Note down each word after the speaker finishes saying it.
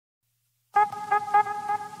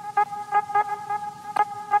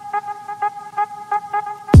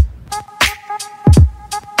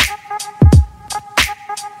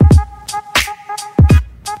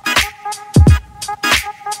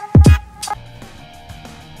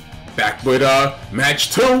back with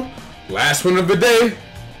match 2, last one of the day.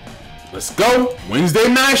 Let's go. Wednesday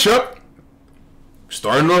mashup.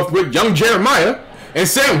 Starting off with young Jeremiah and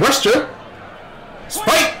Sam Wester.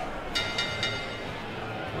 Spike.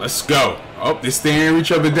 Let's go. Oh, they're staring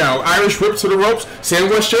each other down. Irish whip to the ropes. Sam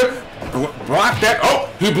Wester blocked that. Oh,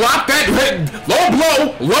 he blocked that. Low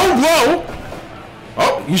blow. Low blow.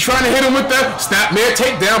 Oh, he's trying to hit him with the snapmare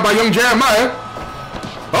takedown by young Jeremiah.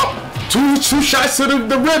 Oh, two shots to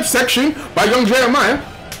the rib section by young Jeremiah.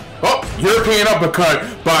 Oh, European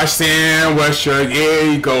uppercut by Sam Wester.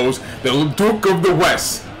 There he goes. The Duke of the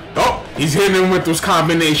West. Oh, he's hitting him with those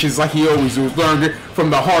combinations like he always was, learning from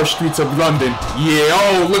the harsh streets of London. Yeah,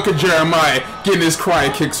 oh, look at Jeremiah getting his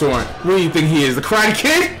karate kicks on. What do you think he is, the Karate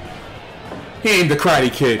Kid? He ain't the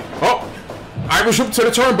Karate Kid. Oh, Irish whip to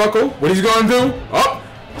the turnbuckle. What he's gonna do? Oh,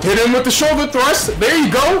 hit him with the shoulder thrust. There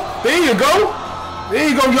you go. There you go. There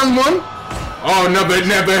you go, young one. Oh,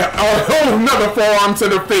 another forearm to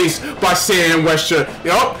the face by Sam Wester.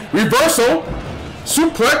 Oh, reversal.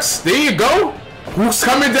 Suplex. There you go. Who's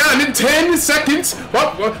coming down in 10 seconds?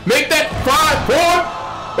 Oh, make that 5, 4.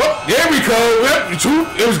 Oh, there we go.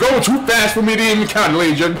 It was going too fast for me to even count,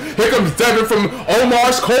 ladies and gentlemen. Here comes Devin from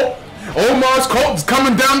Omar's Colt. Omar's Colt is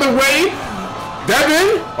coming down the way.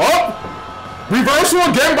 Devin. Oh, reversal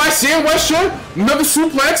again by Sam Wester. Another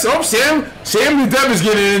suplex. Oh, Sam and Devin's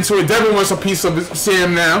getting into it. Devin wants a piece of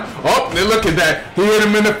Sam now. Oh, look at that. He hit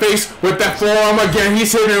him in the face with that forearm again.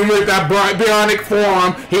 He's hitting him with that bionic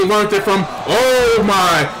forearm. He learned it from, oh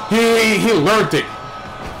my, he learned it.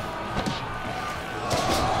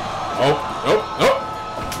 Oh.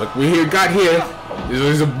 Look, we got here.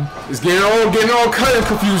 It's getting all kind of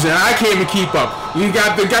confusing. I can't even keep up. You even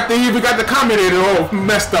got the commentator all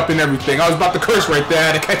messed up and everything. I was about to curse right there.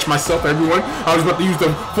 I had to catch myself, everyone. I was about to use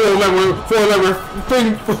the four-letter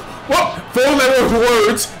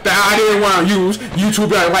words that I didn't want to use. YouTube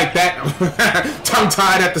didn't like that.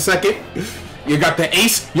 Tongue-tied at the second. You got the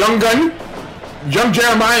ace, young gun. Young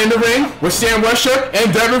Jeremiah in the ring with Sam Wester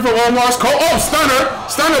and Devin from Omar's Colt. Oh,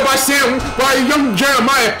 stunner by young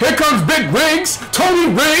Jeremiah. Here comes Big Riggs, Tony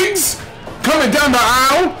Riggs, coming down the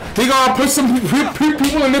aisle. He gonna put some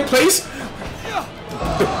people in their place.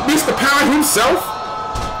 Mr. Power himself.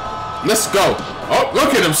 Let's go. Oh,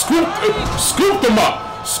 look at him, scooped him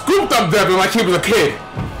up, scooped up Devin like he was a kid.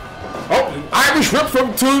 Oh, Irish whip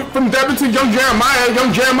from Devin to young Jeremiah.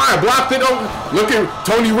 Young Jeremiah blocked it. Oh, look at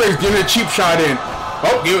Tony Riggs getting a cheap shot in.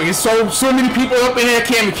 Oh, there's so many people up in here. I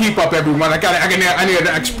can't even keep up, everyone. I need an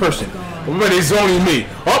extra person. But it's only me.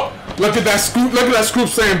 Oh, look at that scoop. Look at that scoop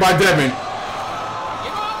slam by Devin.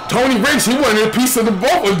 Tony Riggs, he wanted a piece of the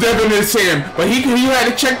both of Devin and Sam, but he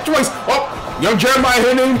had to check twice. Oh, young Jeremiah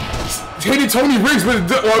hitting Tony Riggs with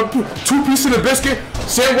 2 pieces of the biscuit.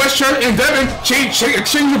 Sam Wester and Devin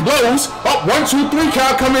exchanging blows. Oh, 1, 2, 3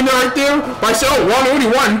 count coming right there. By only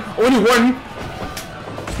one.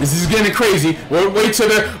 This is getting crazy. Wait till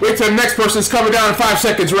the next person's coming down in 5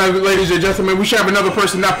 seconds, right, ladies and gentlemen. We should have another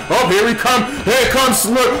person now. Oh, here he comes. Here comes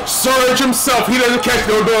Surge himself. He doesn't catch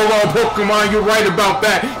no doggone Pokemon. You're right about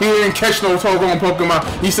that. He didn't catch no doggone Pokemon.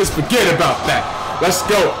 He says forget about that. Let's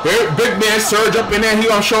go. Here, big man Surge up in there. He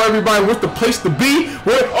gonna show everybody what's the place to be.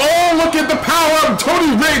 Oh, look at the power of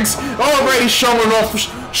Tony Riggs already showing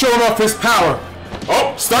off his power.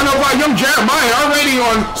 Oh, stunner by young Jeremiah already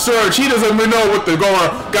on Surge. He doesn't even know what to go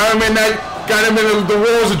on. Got him in the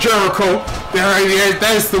Rules of Jericho.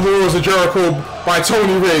 That's the Rules of Jericho by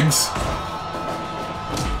Tony Riggs.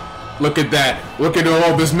 Look at that. Look at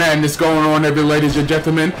all this madness going on, ladies and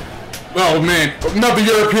gentlemen. Oh man, another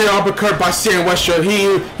European uppercut by Sam Wester.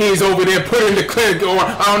 He's over there putting the clinic on.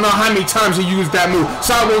 I don't know how many times he used that move.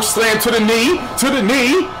 Sidewalk slam to the knee.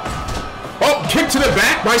 Oh, kick to the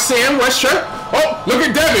back by Sam Wester. Oh, look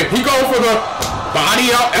at Devin. He going for the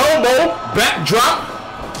body out elbow, back drop.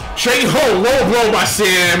 Straight low blow by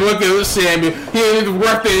Sam. Look at Sam. The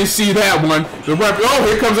ref didn't see that one. Oh,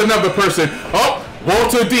 here comes another person. Oh,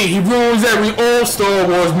 Walter D. He ruins all Star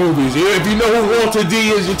Wars movies. If you know who Walter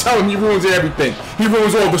D is, you tell him he ruins everything. He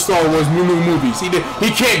ruins all the Star Wars new movies. He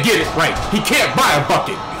can't get it right. He can't buy a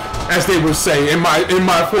bucket, as they would say in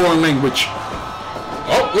my foreign language.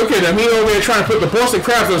 Oh, look at him. He over there trying to put the Boston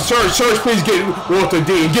Crabs on Surge. Surge, please get Walter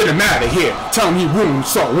D and get him out of here. Tell him he ruined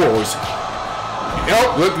Star Wars.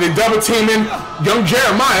 Oh, look, they're double teaming young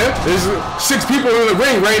Jeremiah. There's 6 people in the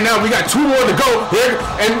ring right now. We got 2 more to go here,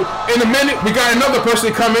 and in a minute we got another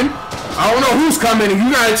person coming. I don't know who's coming.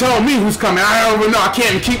 You gotta tell me who's coming. I don't even know. I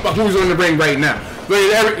can't even keep up who's in the ring right now.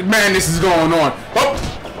 Man, this is going on. Oh,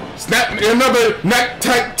 snap! Another neck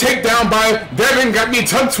takedown by Devin. Got me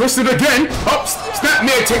tongue twisted again. Oh, snap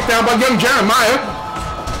near takedown by young Jeremiah.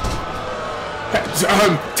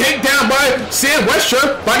 Takedown by Sam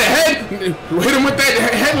Westshire by the head. Hit him with that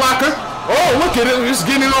head locker. Oh, look at it. It's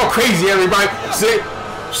getting all crazy, everybody. See,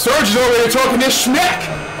 Surge is over there talking this schmack.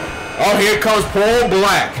 Oh, here comes Paul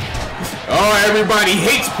Black. Oh, everybody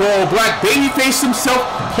hates Paul Black. Babyface himself,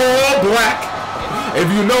 Paul Black. If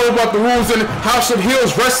you know about the rules in House of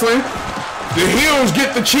Heelz Wrestling, the heels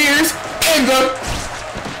get the cheers and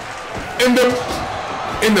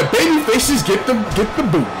the babyfaces get the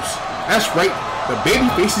boos. That's right. The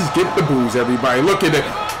babyfaces get the boos, everybody. Look at it.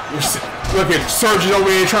 Look at Surge over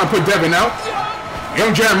here trying to put Devin out.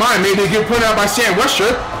 Young Jeremiah maybe get put out by Sam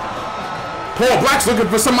Westshire. Paul Black's looking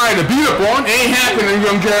for somebody to beat up on. It ain't happening,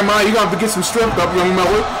 young Jeremiah. You're going to have to get some strength up, young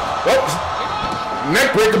Melwood. Oh,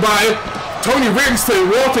 neck breaker by Tony Riggs to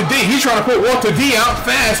Walter D. He's trying to put Walter D out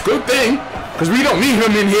fast. Good thing, because we don't need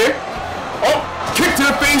him in here. Oh, kick to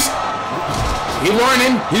the face. He's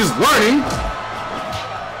learning.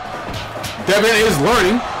 Devin is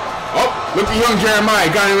learning. Oh, look at young Jeremiah.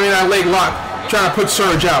 Got him in that leg lock. Trying to put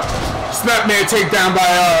Surge out. Snapman takedown by,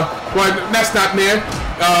 well, that's Snapman.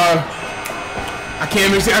 I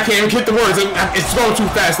can't even get the words. It's going too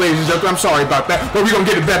fast, ladies and gentlemen. I'm sorry about that. But we're going to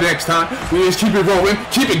get it better next time. We just keep it rolling.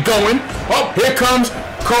 Keep it going. Oh, here comes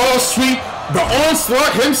Carl Sweet, the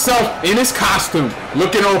onslaught himself in his costume.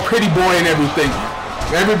 Looking all pretty boy and everything.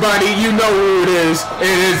 Everybody, you know who it is.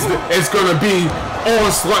 It's going to be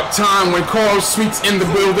onslaught time when Carl Sweet's in the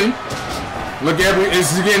building. Look,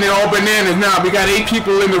 it's getting all bananas now. We got 8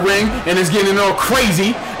 people in the ring, and it's getting all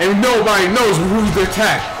crazy, and nobody knows who's the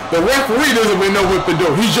attack. The referee doesn't even know what to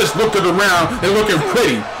do. He's just looking around and looking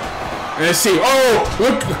pretty. And let's see. Oh,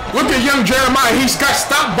 look at young Jeremiah. He's got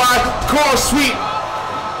stopped by Carl Sweet.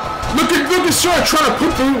 Look at Surge trying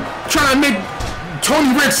to make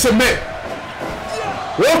Tony Riggs submit.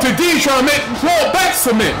 Walter D trying to make Paul Black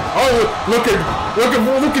submit. Oh, look at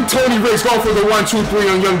Tony Riggs going for the 1-2-3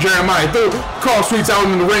 on young Jeremiah. Dude, Carl Sweet's out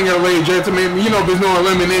in the ring here, ladies and gentlemen. You know there's no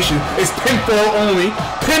elimination. It's pinfall only.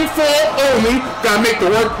 Pinfall only. Gotta make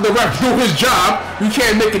the ref do his job. You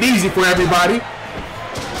can't make it easy for everybody.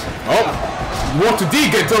 Oh, Walter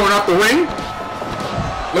D get thrown out the ring.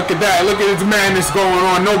 Look at that. Look at this madness going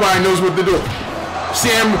on. Nobody knows what to do.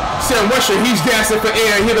 Sam Westshire, he's gassing for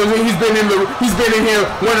air. He's been in here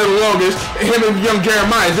one of the longest. Him and young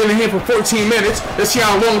Jeremiah has been in here for 14 minutes. Let's see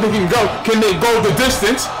how long they can go. Can they go the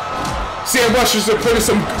distance? Sam Weshire's putting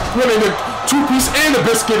a 2-piece and a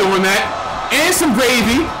biscuit on that, and some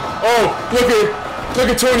gravy. Oh, look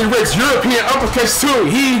at Tony Riggs, European uppercuts too.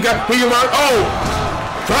 He learned. Oh,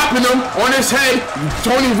 dropping him on his head.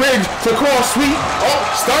 Tony Riggs to Carl Sweet. Oh,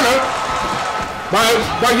 stunner. By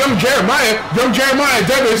young Jeremiah. Young Jeremiah,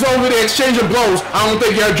 Devin is over there exchanging blows. I don't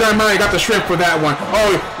think young Jeremiah got the strength for that one.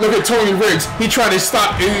 Oh, look at Tony Riggs. He tried to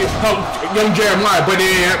stop help young Jeremiah, but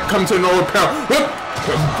it didn't come to no repair. Look.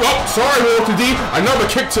 Oh, sorry, Walter D.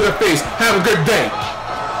 Another kick to the face. Have a good day.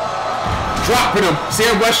 Dropping him.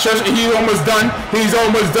 Sam Westshire, he's almost done. He's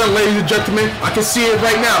almost done, ladies and gentlemen. I can see it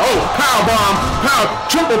right now. Oh, powerbomb.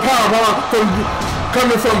 Triple powerbomb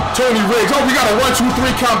coming from Tony Riggs. Oh, we got a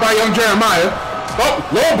 1-2-3 count by young Jeremiah. Oh,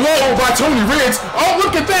 low blow by Tony Riggs. Oh,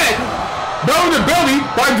 look at that. Belly to belly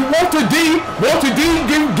by Walter D. Walter D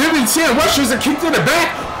giving Sam Westshire a kick to the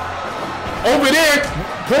back. Over there,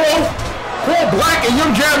 Paul Black and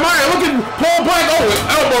young Jeremiah. Look at Paul Black. Oh, an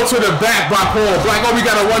elbow to the back by Paul Black. Oh, we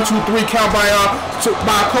got a 1-2-3 count by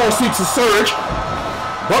Carl Sweet to Surge.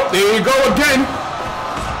 Oh, there you go again.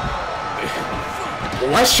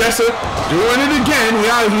 Westchester doing it again.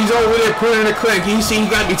 He's over there putting a clank. He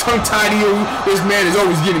got me tongue-tied here. This man is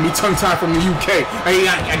always getting me tongue-tied from the UK.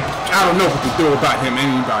 I don't know what to do about him.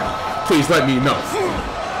 Anybody, please let me know.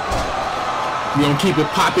 We're going to keep it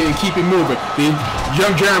popping and keep it moving. The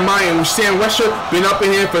young Jeremiah and Sam Westshire been up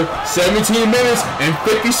in here for 17 minutes and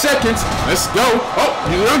 50 seconds. Let's go. Oh,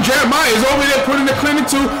 young Jeremiah is over there putting the clinic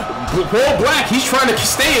to Paul Black. He's trying to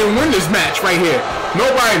stay and win this match right here.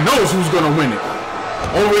 Nobody knows who's going to win it.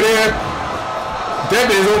 Over there,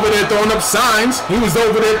 Devin is over there throwing up signs. He was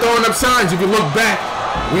over there throwing up signs. If you look back,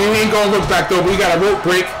 we ain't going to look back, though. We got a rope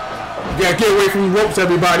break. We got to get away from the ropes,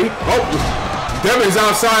 everybody. Oh, Devin's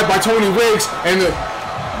outside by Tony Riggs. And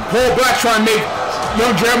Paul Black trying to make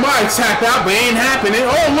young Jeremiah tap out, but it ain't happening.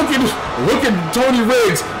 Oh, look at Tony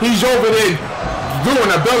Riggs. He's over there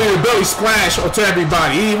doing a belly-to-belly splash to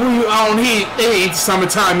everybody. It ain't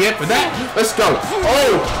summertime yet for that. Let's go.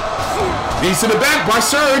 Oh. Knees to the back by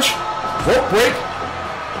Surge. Rope break.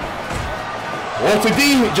 Walter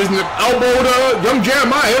D just elbowed young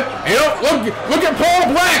Jeremiah. And look at Paul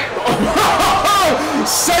Black.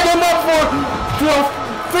 Set him up for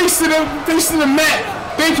facing the mat.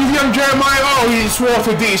 Thank you, young Jeremiah. Oh, he's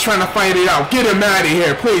Walter D. He's trying to fight it out. Get him out of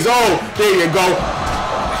here, please. Oh, there you go.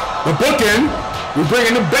 The booking. We're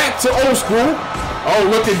bringing him back to old school. Oh,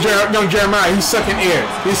 look at young Jeremiah. He's sucking air.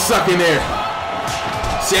 He's sucking air.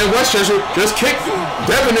 Sam Westchester just kicked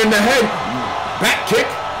Devin in the head. Back kick.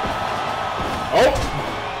 Oh,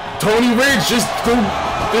 Tony Riggs just threw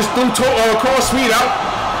Carl Sweet out.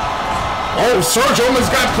 Oh, Surge almost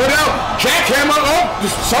got put out. Jackhammer. Oh,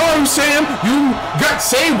 sorry, Sam. You got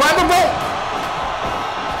saved by the rope.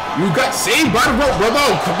 You got saved by the rope, brother.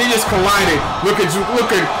 Oh, they just collided. Look at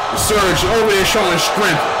Surge over there showing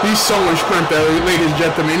strength. He's showing strength, ladies and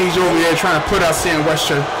gentlemen. He's over there trying to put out Sam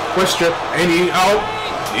Westchester, and he out.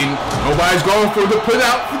 And nobody's going for the put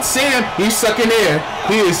out with Sam. He's sucking air.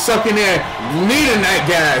 He is sucking air. Needing that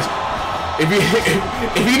gas. If he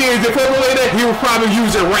needed a defibrillator, he would probably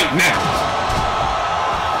use it right now.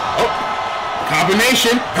 Oh,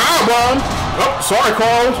 combination powerbomb. Oh, sorry,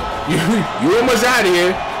 Carl. You almost out of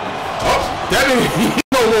here. Oh, Devin,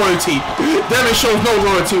 no loyalty. Devin shows no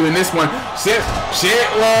loyalty in this one.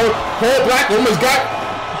 Paul Black almost got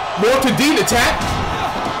Walter D to tap.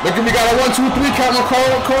 Look, we got a 1, 2, 3 count on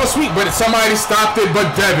Carl Sweet, but somebody stopped it.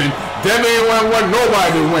 But Devin ain't want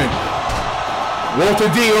nobody to win.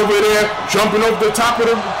 Walter D over there jumping over the top of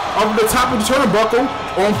the turnbuckle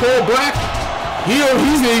on Paul Black.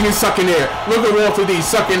 He's not even sucking air. Look at Walter D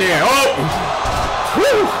sucking air. Oh,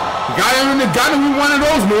 whew. Got him with one of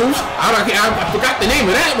those moves. I forgot the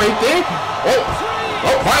name of that right there. Oh,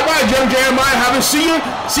 bye, young Jeremiah. Have a see you,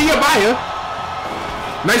 bye.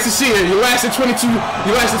 Nice to see you. You lasted 23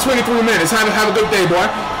 minutes. Have a good day, boy.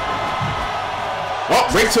 Oh,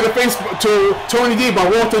 right to the face to Tony D by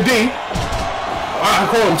Walter D. I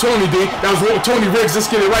call him Tony D. That was Tony Riggs. Let's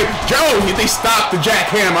get it right. Joe, they stopped the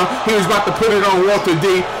jackhammer. He was about to put it on Walter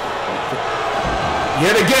D.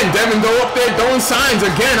 Yet again, Devin go up there throwing signs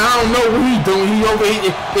again. I don't know what he's doing.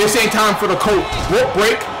 This ain't time for the coat. Rope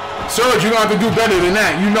break. Surge, you're going to have to do better than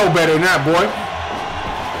that. You know better than that, boy.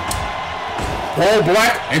 Paul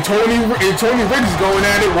Black and Tony Riggs going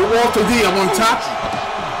at it with Walter D up on top.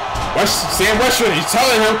 Sam Westchester, he's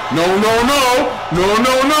telling him, no.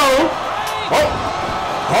 Oh,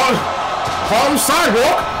 Harlem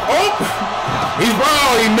sidewalk. Oh, he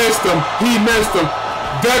missed him.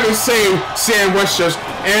 Devin saved Sam Westchester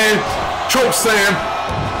and choke slam.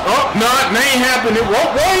 Oh, no, that ain't happening.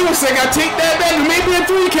 Whoa, wait a second, I take that back. Maybe a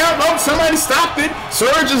 3 count. Oh, somebody stopped it.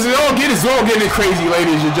 Surge is all getting crazy,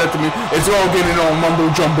 ladies and gentlemen. It's all getting all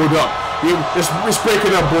jumbled up. Let's break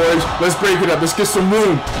it up, boys. Let's break it up. Let's get some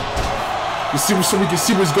room. So we can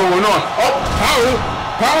see what's going on. Oh,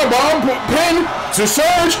 powerbomb pin to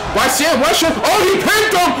Surge by Sam Westchester. Oh, he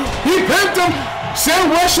pinned him.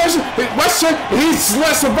 Sam Westchester, he's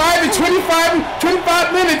survived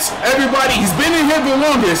 25 minutes. Everybody, he's been in here the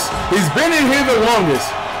longest.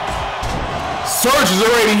 Surge is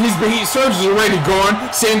already gone.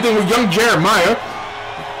 Same thing with young Jeremiah.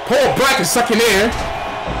 Paul Black is sucking air.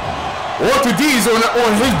 Walter D is on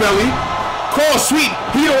his belly. Carl Sweet,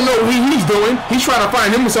 he don't know what he's doing. He's trying to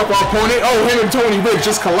find himself an opponent. Oh, him and Tony Riggs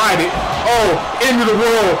just collided. Oh, end of the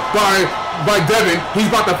world by Devin.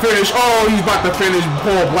 He's about to finish. Oh, he's about to finish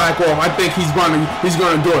Paul Black off. I think he's gonna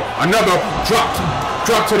do it. Another drop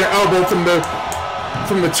to the elbow from the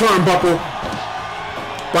turnbuckle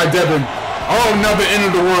by Devin. Oh, another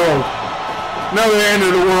end of the world. Another end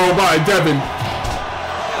of the world by Devin.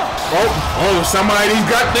 Oh, somebody's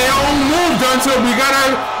got their own move done to him.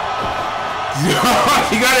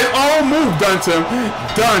 He got his own move done to him.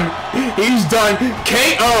 Done. He's done.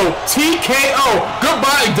 KO. TKO.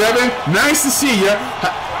 Goodbye, Devin. Nice to see you.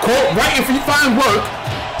 Right if you find work.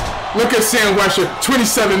 Look at Sam Westchester.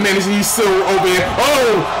 27 minutes and he's still over here.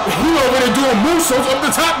 Oh, he's over there doing moonsaults up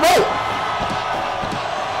the top rope.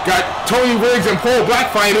 Got Tony Riggs and Paul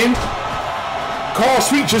Black fighting. Carl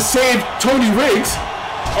Sweet just saved Tony Riggs.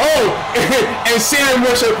 Oh, and Sam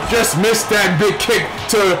Westchester just missed that big kick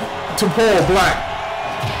to Paul Black.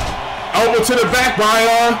 Elbow to the back by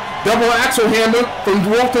double axle hammer from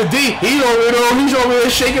Walter D. He's over there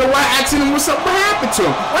shaking away, asking him what happened to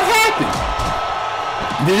him. What happened?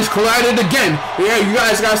 They just collided again. Yeah, you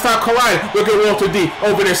guys gotta stop colliding. Look at Walter D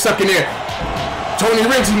over there sucking air. Tony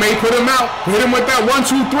Riggs, he may put him out. Hit him with that 1,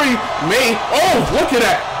 2, 3. Oh, look at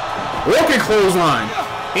that. Walking clothesline.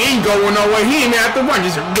 He ain't going nowhere. He ain't have to run.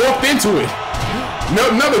 Just walked into it.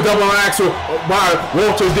 Another double axle by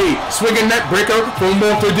Walter D. Swinging neck breaker from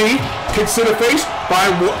Walter D. Kicks to the face by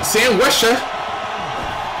Sam Westchester.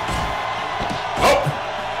 Oh,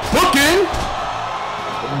 booking.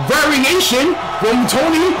 Variation from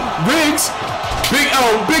Tony Riggs. Big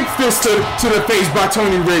fist to the face by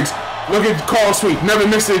Tony Riggs. Look at Carl Sweet. Never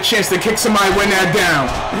missed a chance to kick somebody when they're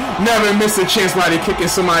down. Never missed a chance while they're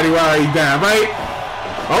kicking somebody while he's down, right?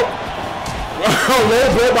 Oh. Low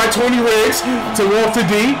blow by Tony Riggs to Walter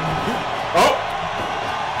D. Oh.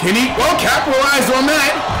 Can he capitalize on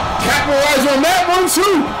that? Capitalize on that one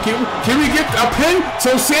too. Can we get a pin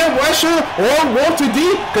to Sam Wesher or Walter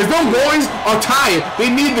D? Because those boys are tired. They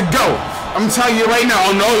need to go. I'm telling you right now.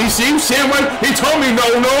 Oh no, you see, Sam Wesher, he told me no.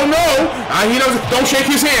 He don't shake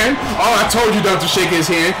his hand. Oh, I told you not to shake his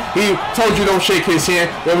hand. He told you don't shake his hand.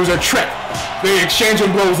 It was a trick. They're exchanging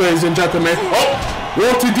blows, ladies and gentlemen. Oh,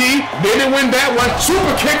 Walter D didn't win that one.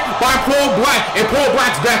 Super kick by Paul Black, and Paul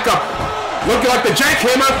Black's back up. Looking like the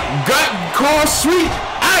jackhammer got Carl Sweet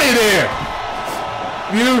out of there.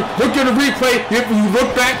 You look at the replay, if you look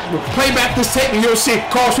back, play back this tape, and you'll see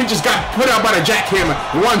Carl Sweet just got put out by the jackhammer.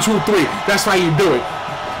 1, 2, 3. That's how you do it.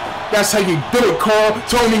 That's how you do it, Carl.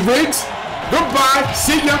 Tony Riggs. Goodbye.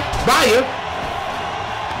 See ya. Bye ya.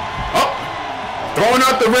 Oh. Throwing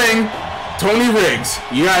out the ring. Tony Riggs.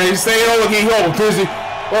 You gotta say, oh, look, busy.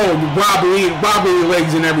 Oh, wobbly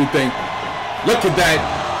legs and everything. Look at that.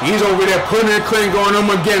 He's over there putting the clean going on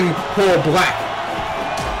again, Paul Black.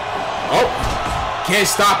 Oh, can't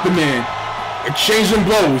stop the man. Exchanging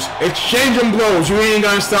blows. You ain't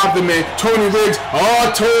gonna stop the man. Tony Riggs,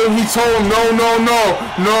 he told him no.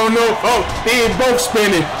 Oh, they ain't both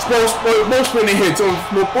spinning. Both spinning hits.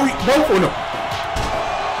 Both of them.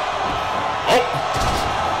 Oh,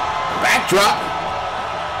 backdrop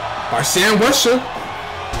by Sam Wesher.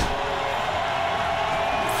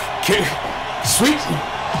 Sweet.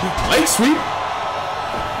 Leg sweep.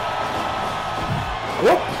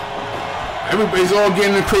 Whoop. Everybody's all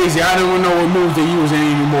getting crazy. I don't even know what moves they're using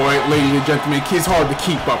anymore, ladies and gentlemen. It's hard to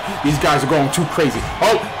keep up. These guys are going too crazy.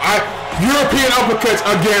 Oh, European uppercuts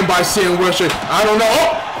again by Sam Wesher. I don't know.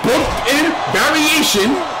 Oh, booked in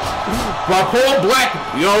variation by Paul Black.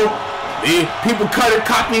 You know, the people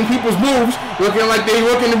copying people's moves, looking like they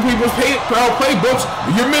looking at people's playbooks.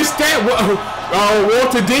 You missed that,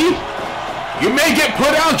 Walter D. You may get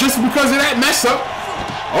put out just because of that mess up.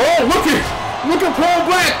 Oh, look at Paul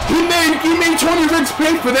Black. He made Tony Riggs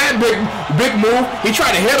pay for that big move. He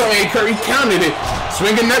tried to hit on Anchor. He counted it.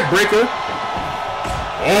 Swinging neck breaker.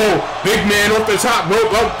 Oh, big man off the top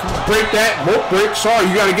rope. Oh, break that. Rope break. Sorry,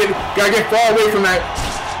 you gotta get far away from that.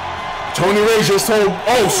 Tony Riggs just told.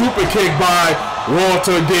 Oh, super kick by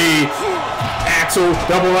Walter D. Axel,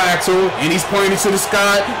 double axel, and he's pointing to the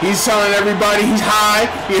sky. He's telling everybody he's high.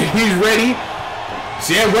 He's ready.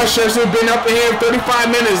 Sam Wesher's been up in here 35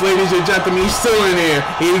 minutes, ladies and gentlemen. He's still in there.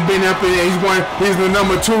 He's been up in there. He's the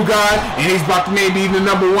number 2 guy, and he's about to maybe the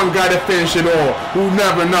number 1 guy to finish it all. Who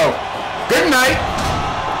never know. Good night.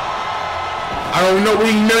 I don't know where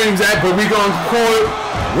he names at, but we're gonna call it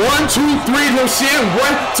 1, 2, 3 to Sam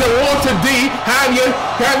to Walter D.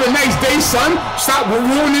 Have a nice day, son. Stop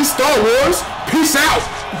ruining Star Wars. Peace out.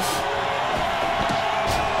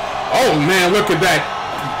 Oh man, look at that.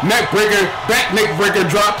 Back neck breaker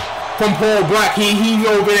drop from Paul Black. He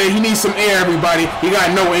over there. He needs some air, everybody. He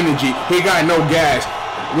got no energy. He got no gas.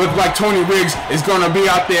 Look like Tony Riggs is gonna be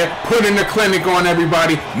out there putting the clinic on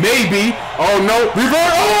everybody. Maybe. Oh no.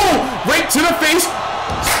 Revert. Oh, right to the face.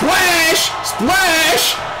 Splash.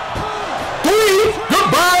 3.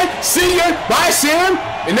 Goodbye. See ya. Bye, Sam.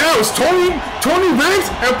 And now it's Tony Riggs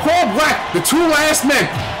and Paul Black, the 2 last men.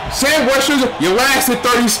 Sam Wesher, you lasted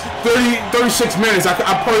 36 minutes. I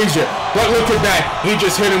praise you. But look at that. He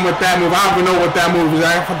just hit him with that move. I don't even know what that move is.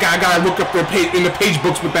 I forgot. I gotta look up in the page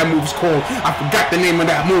books what that move is called. I forgot the name of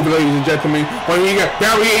that move, ladies and gentlemen. But you got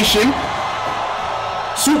variation.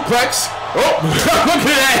 Suplex. Oh, look at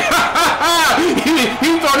that.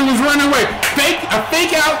 he thought he was running away. A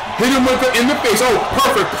fake out, hit him in the face. Oh,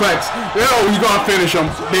 perfect plex. Oh, he's gonna finish him.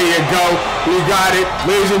 There you go. We got it.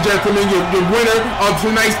 Ladies and gentlemen, your winner of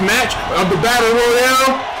tonight's match of the Battle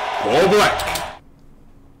Royale, Paul Black.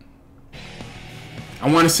 I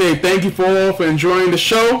want to say thank you all for enjoying the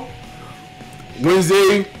show.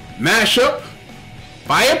 Wednesday mashup.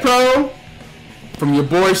 Fire Pro. From your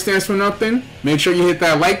boy Stands For Nothing. Make sure you hit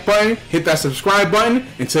that like button, hit that subscribe button.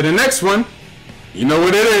 Until the next one, you know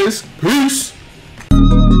what it is. Peace.